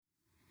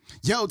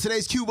Yo,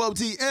 today's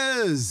QOT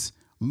is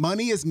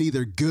money is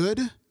neither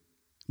good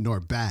nor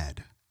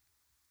bad.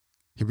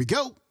 Here we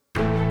go.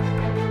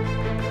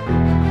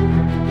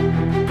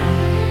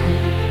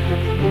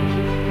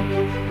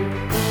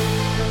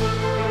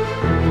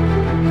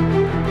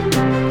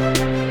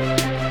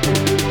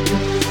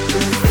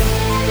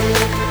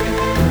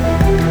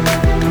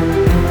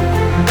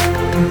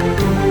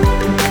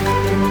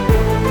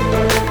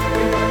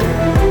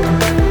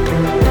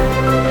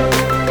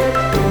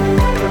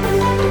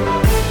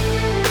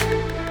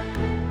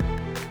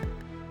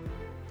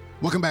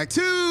 Welcome back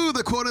to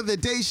the Quote of the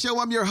Day Show.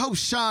 I'm your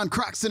host, Sean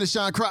Croxton of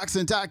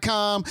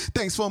SeanCroxton.com.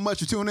 Thanks so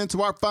much for tuning in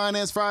to our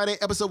Finance Friday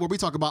episode where we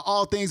talk about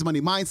all things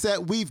money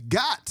mindset. We've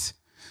got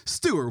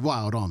Stuart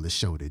Wilde on the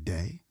show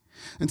today.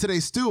 And today,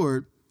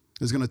 Stuart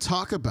is going to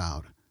talk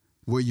about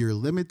where your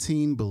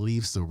limiting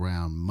beliefs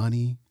around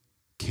money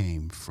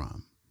came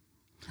from.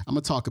 I'm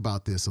going to talk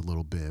about this a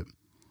little bit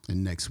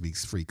in next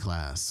week's free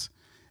class.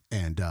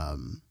 And,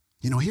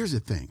 here's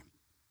the thing.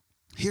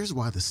 Here's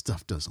why this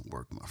stuff doesn't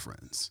work, my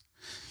friends.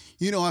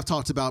 I've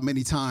talked about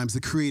many times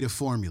the creative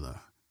formula,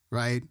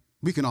 right?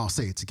 We can all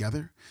say it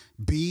together.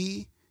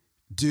 Be,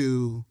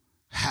 do,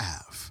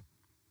 have.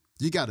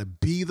 You got to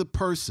be the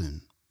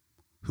person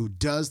who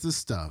does the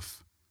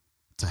stuff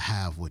to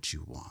have what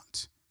you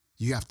want.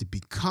 You have to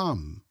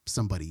become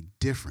somebody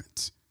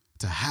different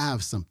to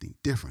have something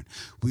different.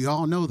 We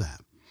all know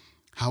that.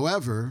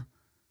 However,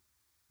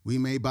 we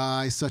may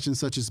buy such and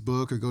such a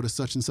book or go to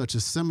such and such a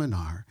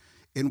seminar,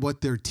 and what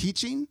they're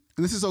teaching,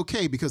 and this is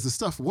okay because the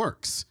stuff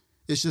works.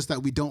 It's just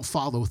that we don't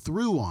follow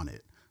through on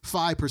it.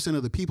 5%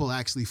 of the people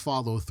actually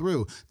follow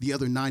through. The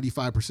other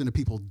 95% of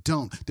people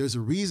don't. There's a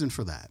reason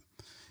for that.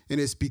 And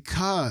it's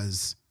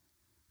because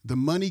the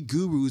money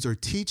gurus are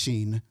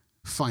teaching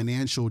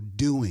financial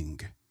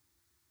doing.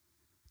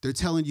 They're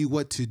telling you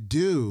what to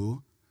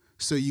do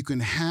so you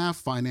can have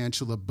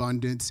financial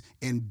abundance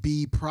and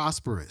be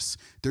prosperous.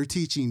 They're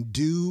teaching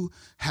do,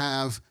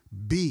 have,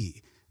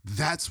 be.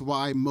 That's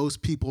why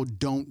most people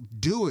don't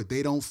do it.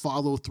 They don't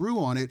follow through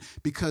on it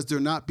because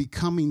they're not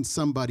becoming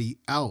somebody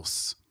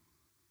else.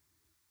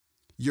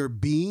 Your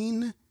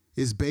being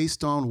is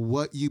based on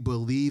what you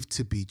believe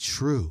to be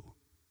true.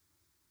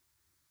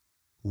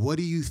 What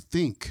do you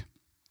think?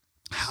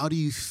 How do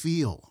you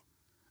feel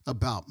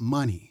about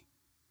money?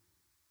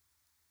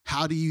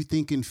 How do you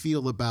think and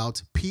feel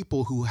about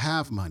people who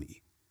have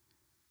money?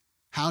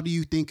 How do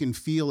you think and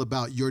feel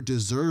about your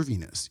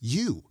deservingness?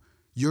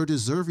 Your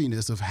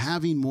deservingness of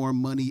having more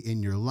money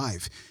in your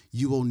life.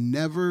 You will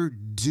never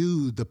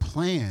do the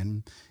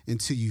plan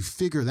until you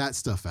figure that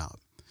stuff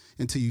out,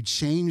 until you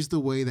change the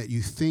way that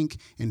you think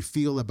and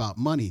feel about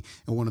money.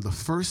 And one of the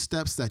first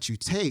steps that you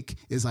take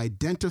is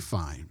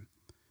identifying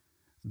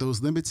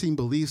those limiting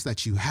beliefs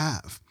that you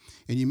have.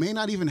 And you may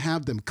not even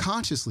have them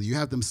consciously, you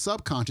have them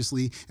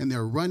subconsciously, and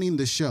they're running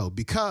the show.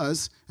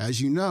 Because,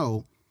 as you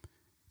know,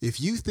 if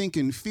you think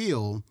and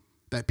feel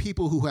that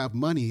people who have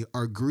money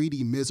are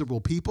greedy,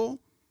 miserable people,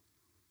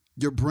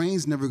 your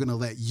brain's never going to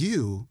let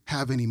you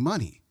have any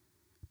money,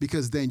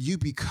 because then you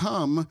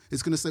become,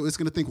 it's going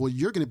to think, well,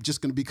 you're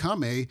just going to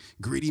become a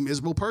greedy,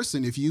 miserable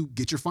person if you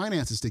get your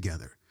finances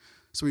together.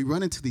 So we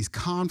run into these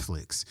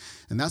conflicts.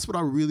 And that's what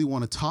I really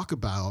want to talk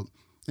about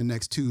in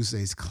next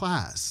Tuesday's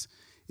class,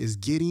 is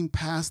getting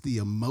past the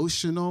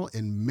emotional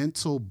and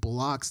mental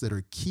blocks that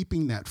are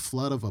keeping that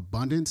flood of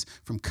abundance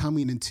from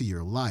coming into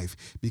your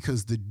life.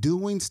 Because the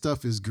doing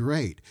stuff is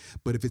great,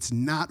 but if it's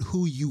not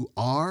who you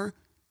are,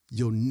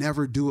 you'll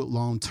never do it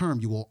long term.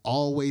 You will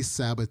always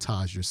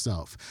sabotage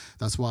yourself.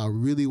 That's why I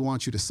really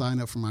want you to sign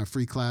up for my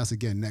free class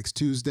again next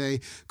Tuesday.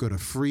 Go to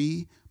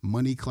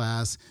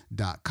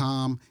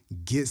freemoneyclass.com,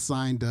 get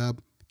signed up.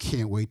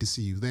 Can't wait to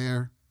see you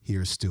there.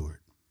 Here's Stuart.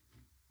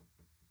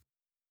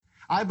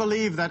 I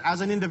believe that as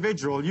an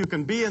individual, you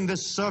can be in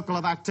this circle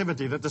of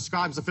activity that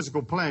describes the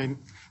physical plane,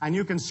 and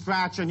you can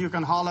scratch and you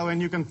can hollow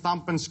and you can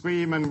thump and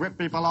scream and rip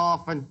people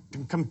off and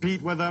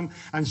compete with them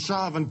and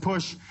shove and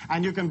push,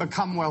 and you can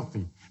become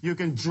wealthy. You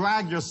can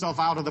drag yourself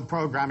out of the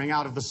programming,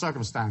 out of the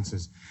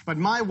circumstances. But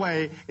my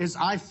way is,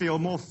 I feel,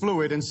 more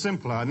fluid and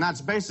simpler, and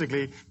that's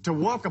basically to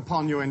work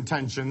upon your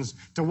intentions,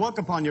 to work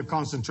upon your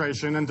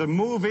concentration, and to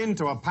move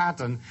into a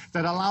pattern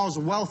that allows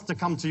wealth to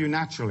come to you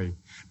naturally.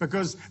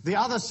 Because the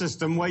other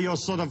system where you're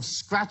sort of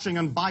scratching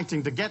and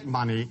biting to get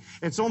money,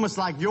 it's almost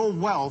like your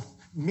wealth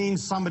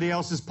means somebody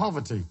else's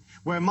poverty.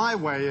 Where my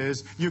way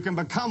is, you can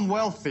become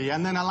wealthy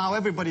and then allow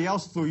everybody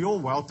else through your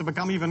wealth to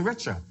become even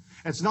richer.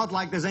 It's not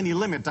like there's any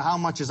limit to how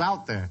much is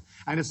out there.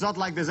 And it's not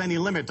like there's any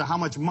limit to how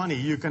much money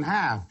you can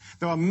have.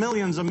 There are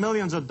millions and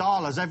millions of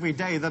dollars every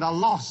day that are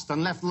lost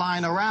and left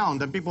lying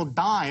around, and people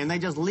die and they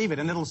just leave it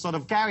in little sort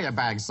of carrier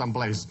bags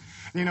someplace.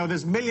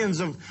 There's millions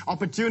of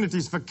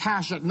opportunities for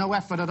cash at no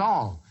effort at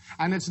all.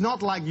 And it's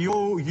not like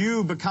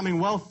you becoming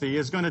wealthy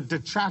is going to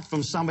detract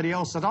from somebody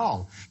else at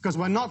all. Because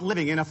we're not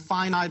living in a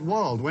finite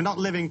world. We're not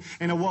living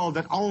in a world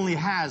that only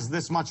has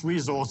this much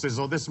resources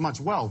or this much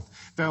wealth.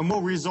 There are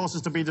more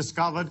resources to be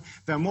discovered.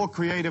 There are more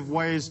creative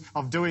ways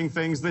of doing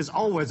things. There's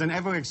always an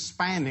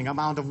ever-expanding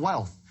amount of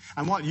wealth.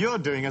 And what you're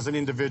doing as an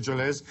individual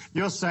is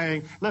you're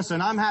saying,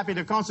 listen, I'm happy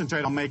to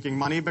concentrate on making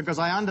money because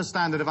I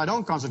understand that if I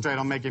don't concentrate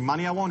on making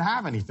money, I won't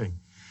have anything.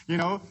 You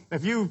know,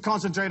 if you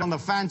concentrate on the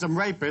phantom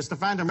rapist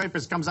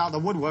comes out of the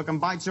woodwork and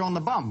bites you on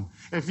the bum.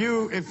 If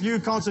you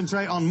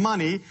concentrate on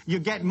money, you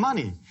get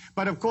money.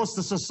 But of course,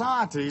 the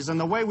societies and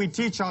the way we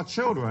teach our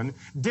children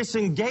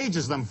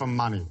disengages them from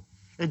money.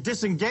 It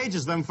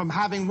disengages them from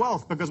having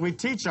wealth because we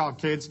teach our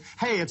kids,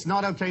 hey, it's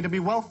not okay to be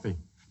wealthy.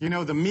 You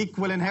know, the meek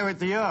will inherit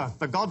the earth.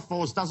 The God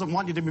force doesn't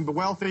want you to be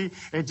wealthy.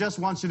 It just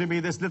wants you to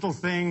be this little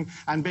thing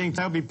and being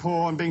terribly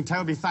poor and being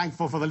terribly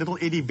thankful for the little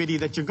itty-bitty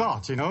that you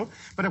got, you know.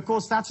 But of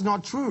course, that's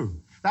not true.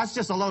 That's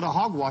just a load of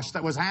hogwash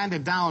that was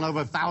handed down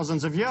over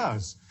thousands of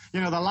years. You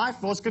know, the life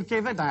force could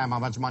give a damn how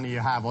much money you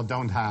have or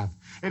don't have.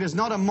 It is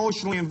not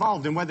emotionally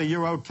involved in whether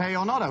you're okay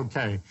or not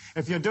okay.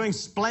 If you're doing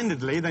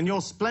splendidly, then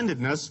your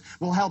splendidness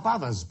will help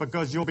others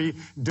because you'll be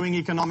doing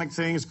economic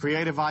things,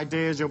 creative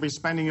ideas, you'll be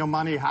spending your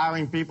money,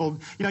 hiring people.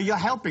 You know, you're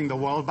helping the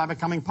world by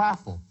becoming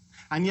powerful.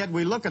 And yet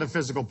we look at a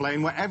physical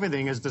plane where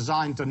everything is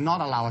designed to not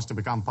allow us to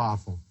become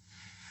powerful.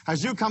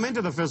 As you come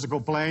into the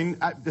physical plane,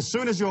 as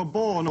soon as you're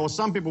born, or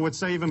some people would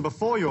say even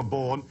before you're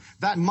born,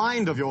 that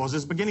mind of yours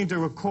is beginning to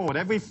record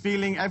every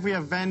feeling, every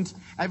event,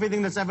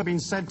 everything that's ever been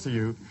said to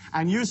you,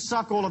 and you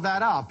suck all of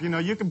that up. You know,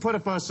 you can put a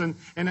person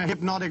in a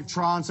hypnotic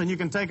trance, and you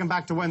can take them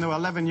back to when they were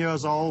 11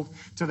 years old,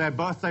 to their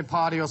birthday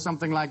party or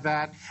something like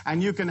that,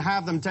 and you can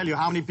have them tell you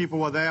how many people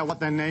were there, what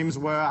their names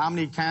were, how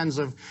many cans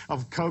of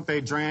Coke they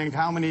drank,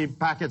 how many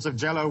packets of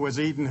Jell-O was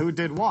eaten, who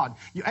did what.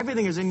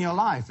 Everything is in your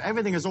life.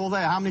 Everything is all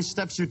there. How many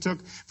steps you took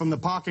from the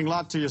parking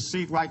lot to your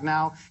seat right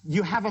now,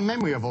 you have a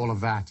memory of all of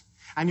that.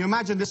 And you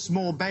imagine this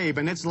small babe,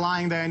 and it's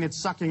lying there, and it's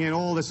sucking in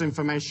all this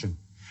information.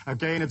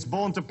 Okay, and it's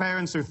born to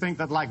parents who think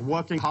that, like,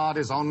 working hard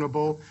is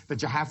honorable,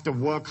 that you have to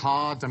work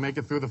hard to make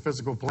it through the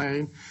physical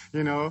plane,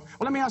 you know. Well,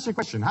 let me ask you a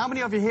question. How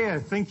many of you here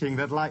think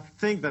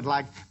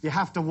that you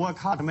have to work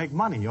hard to make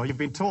money, or you've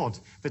been taught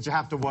that you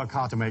have to work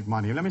hard to make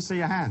money? Let me see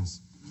your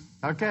hands.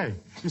 Okay.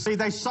 You see,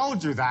 they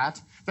sold you that.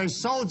 They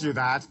sold you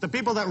that. The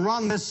people that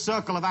run this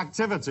circle of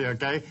activity,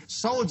 okay,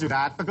 sold you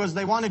that because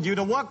they wanted you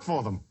to work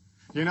for them.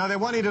 You know, they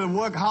wanted you to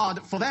work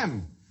hard for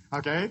them,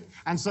 okay?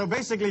 And so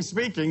basically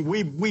speaking,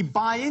 we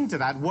buy into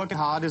that working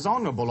hard is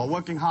honorable, or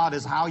working hard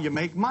is how you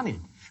make money.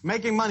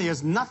 Making money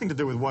has nothing to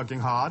do with working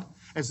hard.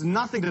 It's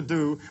nothing to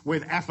do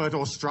with effort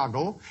or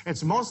struggle.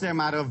 It's mostly a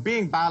matter of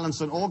being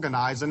balanced and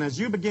organized. And as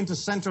you begin to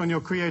center on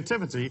your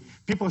creativity,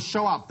 people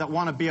show up that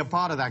want to be a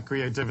part of that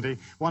creativity,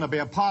 want to be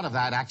a part of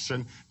that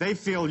action. They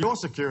feel your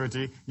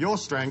security, your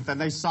strength,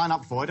 and they sign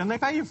up for it, and they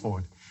pay you for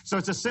it. So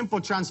it's a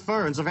simple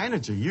transference of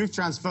energy. You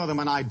transfer them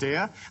an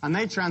idea, and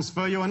they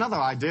transfer you another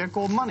idea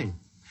called money.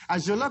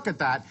 As you look at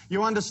that,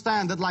 you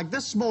understand that, like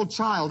this small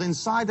child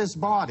inside this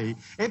body,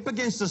 it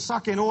begins to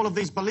suck in all of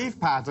these belief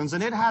patterns,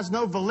 and it has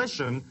no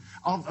volition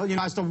of, you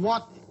know, as to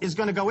what is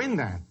going to go in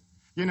there.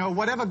 You know,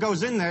 whatever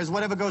goes in there is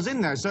whatever goes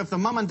in there. So if the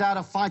mum and dad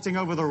are fighting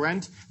over the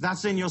rent,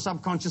 that's in your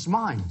subconscious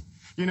mind.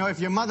 You know, if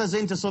your mother's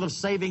into sort of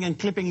saving and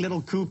clipping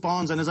little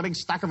coupons and there's a big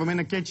stack of them in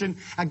the kitchen,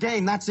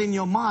 again, that's in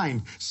your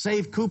mind.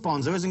 Save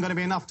coupons. There isn't going to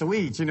be enough to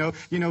eat. You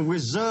know,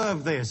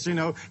 reserve this, you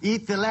know,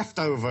 eat the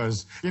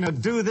leftovers, you know,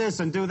 do this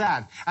and do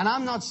that. And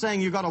I'm not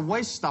saying you've got to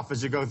waste stuff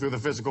as you go through the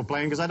physical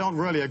plane, because I don't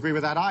really agree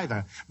with that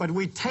either. But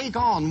we take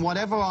on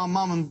whatever our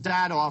mum and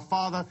dad or our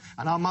father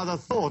and our mother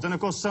thought. And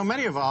of course, so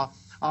many of our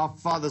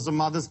fathers and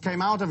mothers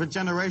came out of a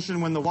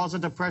generation when there was a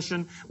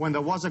depression, when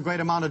there was a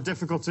great amount of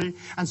difficulty,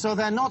 and so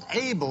they're not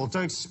able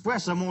to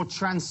express a more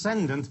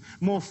transcendent,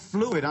 more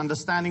fluid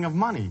understanding of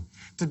money.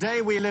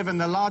 Today we live in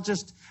the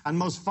largest and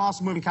most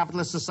fast-moving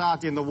capitalist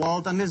society in the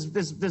world, and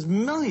there's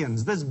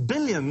millions, there's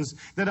billions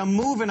that are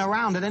moving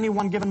around at any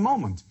one given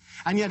moment.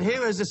 And yet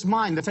here is this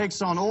mind that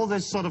takes on all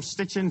this sort of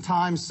stitch in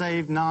time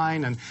saved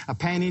 9, and a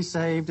penny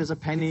saved is a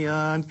penny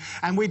earned.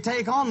 And we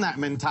take on that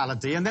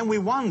mentality, and then we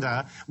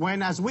wonder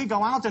when, as we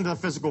go out into the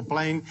physical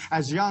plane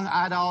as young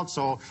adults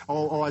or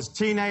as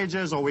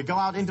teenagers, or we go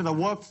out into the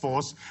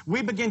workforce,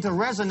 we begin to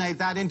resonate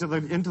that into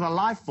the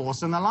life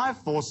force. And the life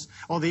force,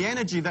 or the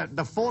energy, that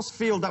the force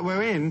field that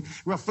we're in,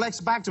 reflects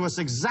back to us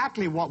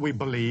exactly what we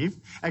believe,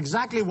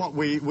 exactly what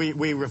we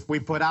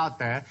put out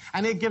there,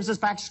 and it gives us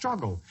back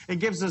struggle. It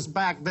gives us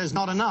back there's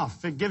not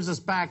enough. It gives us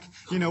back,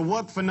 you know,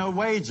 work for no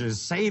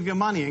wages, save your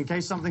money in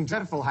case something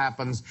dreadful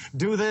happens,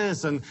 do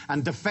this and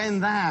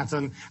defend that,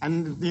 and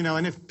you know,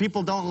 and if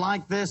people don't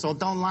like this or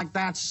don't like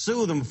that,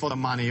 sue them for the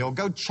money or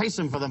go chase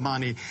them for the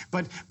money.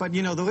 But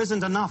you know, there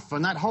isn't enough,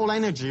 and that whole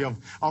energy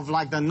of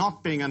like there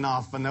not being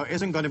enough and there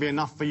isn't going to be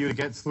enough for you to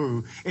get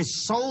through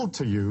is sold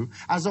to you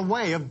as a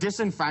way of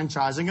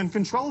disenfranchising and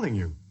controlling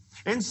you.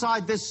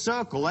 Inside this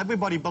circle,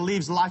 everybody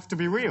believes life to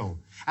be real.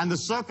 And the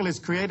circle is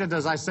created,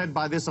 as I said,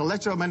 by this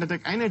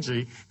electromagnetic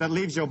energy that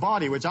leaves your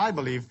body, which I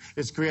believe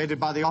is created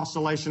by the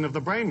oscillation of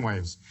the brain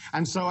waves.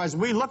 And so as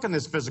we look in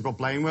this physical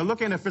plane, we're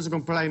looking at a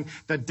physical plane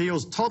that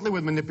deals totally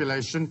with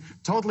manipulation,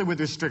 totally with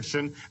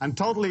restriction, and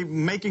totally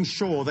making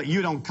sure that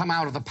you don't come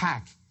out of the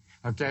pack.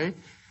 Okay?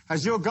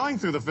 As you're going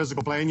through the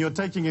physical plane, you're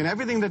taking in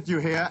everything that you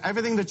hear,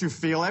 everything that you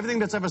feel, everything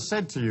that's ever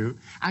said to you,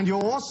 and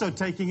you're also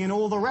taking in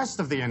all the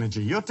rest of the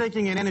energy. You're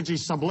taking in energy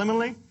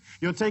subliminally.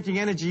 You're taking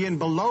energy in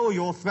below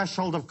your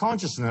threshold of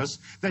consciousness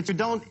that you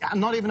are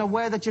not even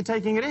aware that you're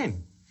taking it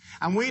in.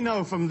 And we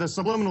know from the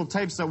subliminal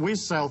tapes that we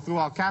sell through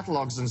our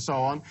catalogs and so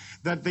on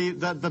that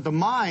the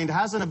mind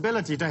has an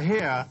ability to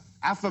hear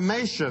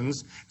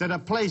affirmations that are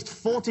placed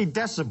 40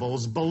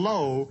 decibels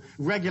below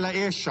regular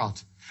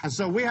earshot. And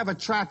so we have a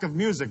track of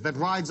music that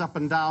rides up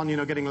and down,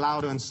 getting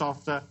louder and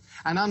softer.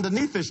 And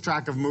underneath this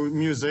track of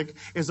music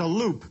is a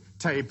loop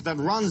tape that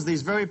runs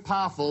these very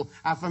powerful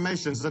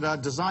affirmations that are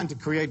designed to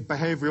create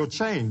behavioral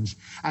change.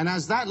 And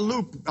as that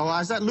loop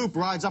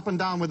rides up and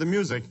down with the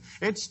music,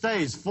 it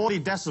stays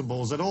 40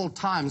 decibels at all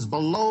times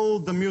below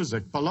the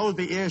music, below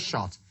the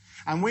earshot.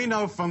 And we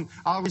know from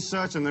our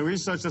research and the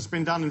research that's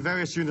been done in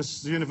various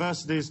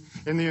universities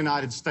in the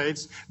United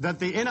States that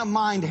the inner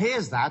mind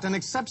hears that and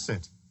accepts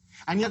it.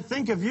 And yet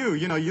think of you're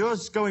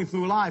going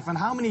through life, and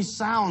how many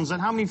sounds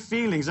and how many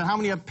feelings and how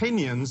many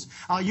opinions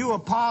are you a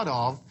part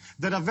of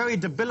that are very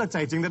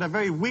debilitating, that are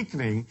very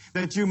weakening,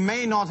 that you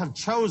may not have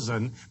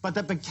chosen, but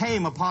that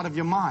became a part of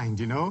your mind,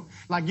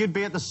 Like you'd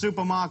be at the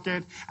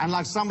supermarket, and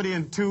like somebody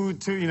in two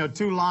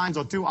lines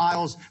or two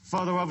aisles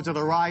further over to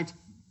the right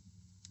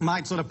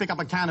might sort of pick up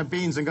a can of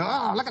beans and go,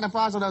 oh, look at the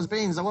price of those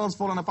beans, the world's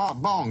falling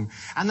apart, bong.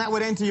 And that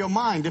would enter your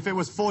mind if it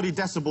was 40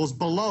 decibels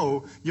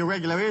below your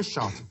regular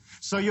earshot.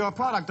 So you're a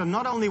product of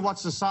not only what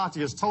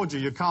society has told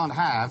you can't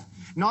have,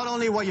 not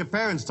only what your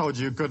parents told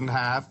you couldn't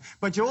have,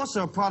 but you're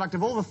also a product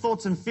of all the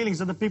thoughts and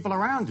feelings of the people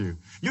around you.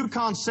 You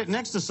can't sit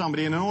next to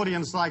somebody in an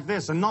audience like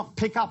this and not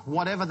pick up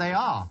whatever they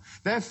are.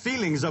 Their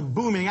feelings are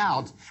booming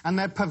out, and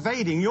they're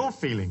pervading your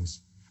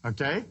feelings,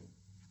 okay?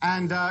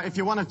 And if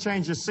you want to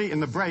change your seat in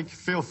the break,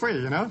 feel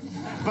free,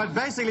 But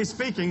basically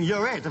speaking,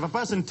 you're it. If a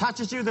person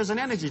touches you, there's an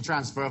energy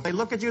transfer. If they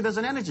look at you, there's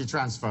an energy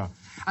transfer.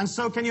 And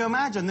so can you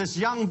imagine this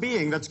young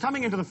being that's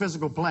coming into the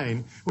physical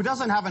plane, who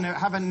doesn't have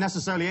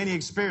necessarily any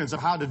experience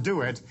of how to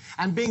do it,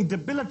 and being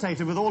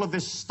debilitated with all of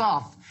this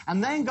stuff,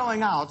 and then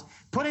going out,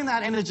 putting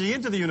that energy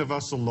into the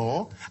universal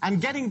law,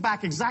 and getting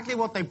back exactly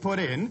what they put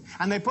in,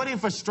 and they put in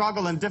for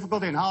struggle and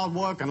difficulty and hard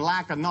work and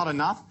lack and not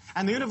enough,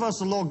 and the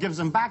universal law gives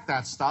them back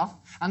that stuff,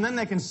 and then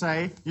they can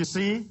say, you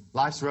see,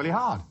 life's really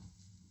hard,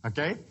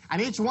 okay?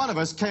 And each one of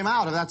us came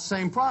out of that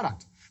same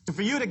product. So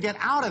for you to get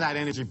out of that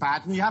energy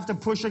pattern, you have to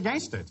push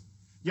against it.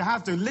 You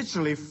have to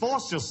literally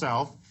force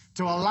yourself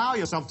to allow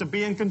yourself to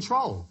be in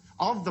control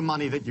of the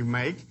money that you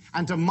make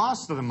and to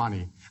master the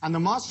money. And the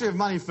mastery of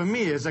money for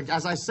me is,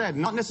 as I said,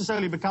 not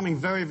necessarily becoming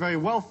very, very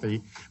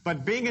wealthy,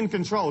 but being in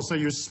control. So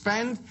you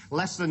spend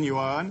less than you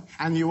earn,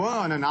 and you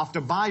earn enough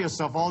to buy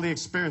yourself all the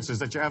experiences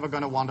that you're ever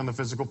going to want on the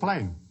physical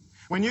plane.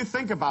 When you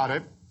think about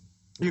it,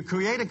 you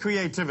create a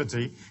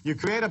creativity, you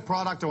create a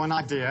product or an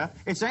idea,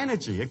 it's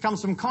energy, it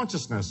comes from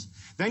consciousness.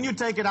 Then you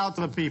take it out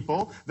to the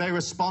people, they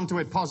respond to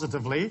it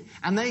positively,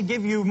 and they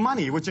give you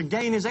money, which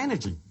again is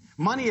energy.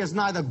 Money is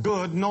neither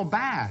good nor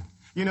bad.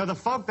 The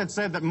folk that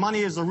said that money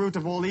is the root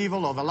of all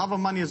evil, or the love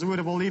of money is the root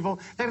of all evil,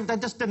 they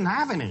just didn't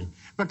have any.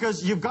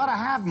 Because you've got to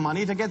have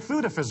money to get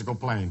through the physical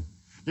plane.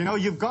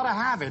 You've got to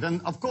have it. And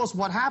of course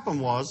what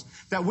happened was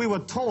that we were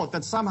taught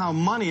that somehow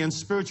money and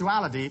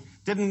spirituality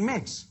didn't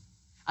mix.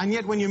 And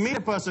yet when you meet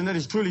a person that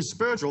is truly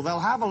spiritual, they'll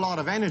have a lot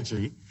of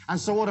energy, and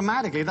so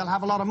automatically they'll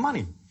have a lot of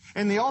money.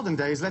 In the olden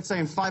days, let's say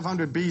in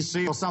 500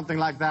 BC or something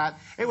like that,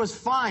 it was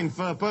fine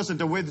for a person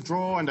to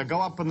withdraw and to go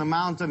up in the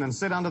mountain and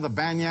sit under the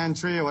banyan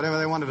tree or whatever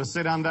they wanted to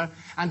sit under,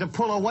 and to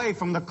pull away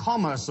from the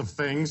commerce of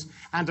things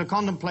and to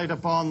contemplate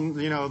upon,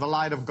 the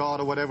light of God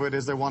or whatever it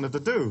is they wanted to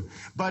do.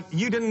 But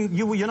you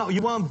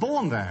weren't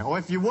born there. Or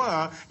if you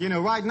were,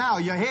 right now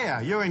you're here.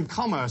 You're in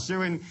commerce,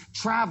 you're in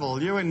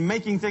travel, you're in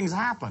making things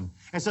happen.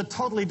 It's a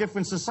totally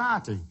different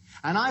society.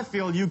 And I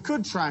feel you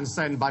could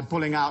transcend by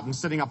pulling out and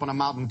sitting up on a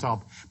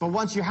mountaintop. But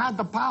once you had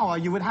the power,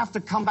 you would have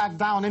to come back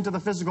down into the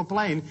physical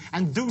plane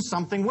and do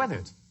something with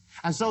it.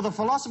 And so the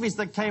philosophies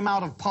that came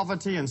out of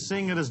poverty and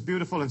seeing it as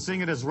beautiful and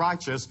seeing it as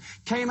righteous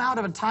came out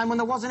of a time when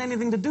there wasn't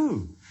anything to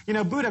do.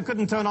 Buddha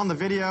couldn't turn on the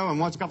video and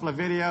watch a couple of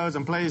videos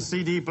and play his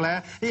CD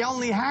player. He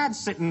only had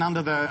sitting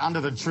under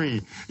the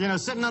tree.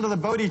 Sitting under the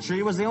Bodhi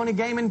tree was the only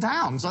game in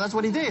town. So that's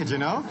what he did,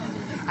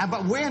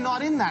 But we're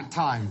not in that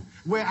time.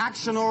 We're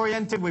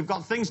action-oriented. We've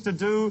got things to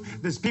do.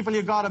 There's people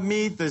you've got to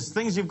meet. There's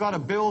things you've got to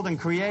build and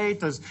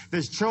create.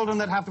 There's children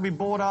that have to be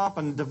brought up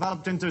and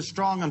developed into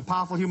strong and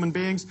powerful human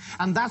beings.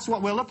 And that's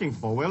what we're looking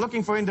for. We're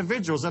looking for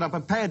individuals that are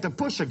prepared to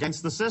push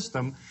against the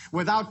system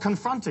without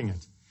confronting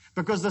it.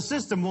 Because the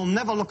system will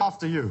never look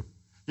after you.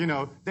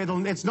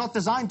 It's not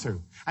designed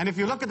to. And if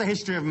you look at the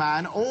history of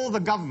man, all the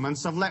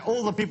governments have let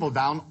all the people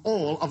down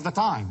all of the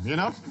time,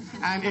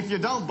 And if you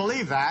don't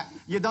believe that,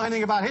 you don't know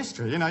anything about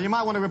history. You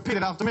might want to repeat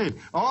it after me.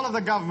 All of the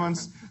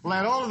governments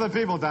let all of the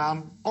people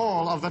down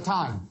all of the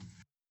time.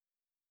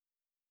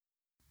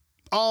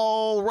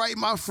 All right,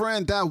 my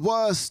friend, that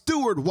was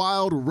Stuart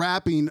Wilde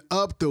wrapping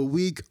up the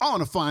week on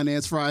a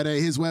Finance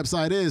Friday. His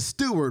website is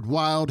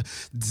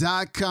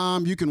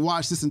stuartwilde.com. You can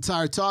watch this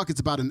entire talk. It's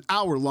about an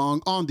hour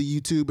long on the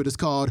YouTube. It is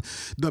called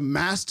The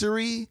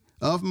Mastery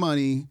of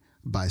Money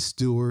by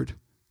Stuart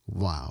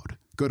Wilde.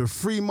 Go to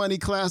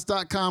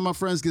freemoneyclass.com, my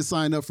friends. Get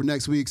signed up for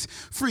next week's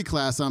free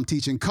class I'm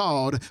teaching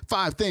called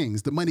 5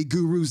 Things the Money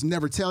Gurus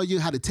Never Tell You,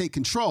 How to Take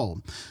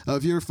Control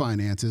of Your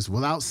Finances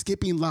Without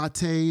Skipping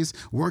Lattes,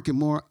 Working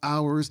More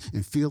Hours,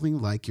 and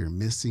Feeling Like You're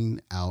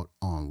Missing Out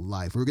on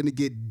Life. We're going to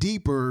get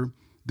deeper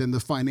than the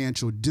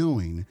financial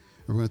doing.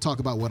 We're going to talk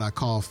about what I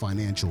call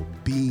financial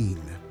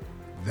being.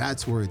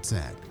 That's where it's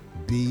at.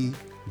 Be,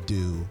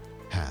 do,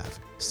 have.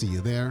 See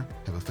you there.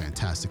 Have a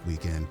fantastic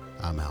weekend.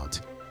 I'm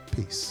out.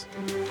 Peace.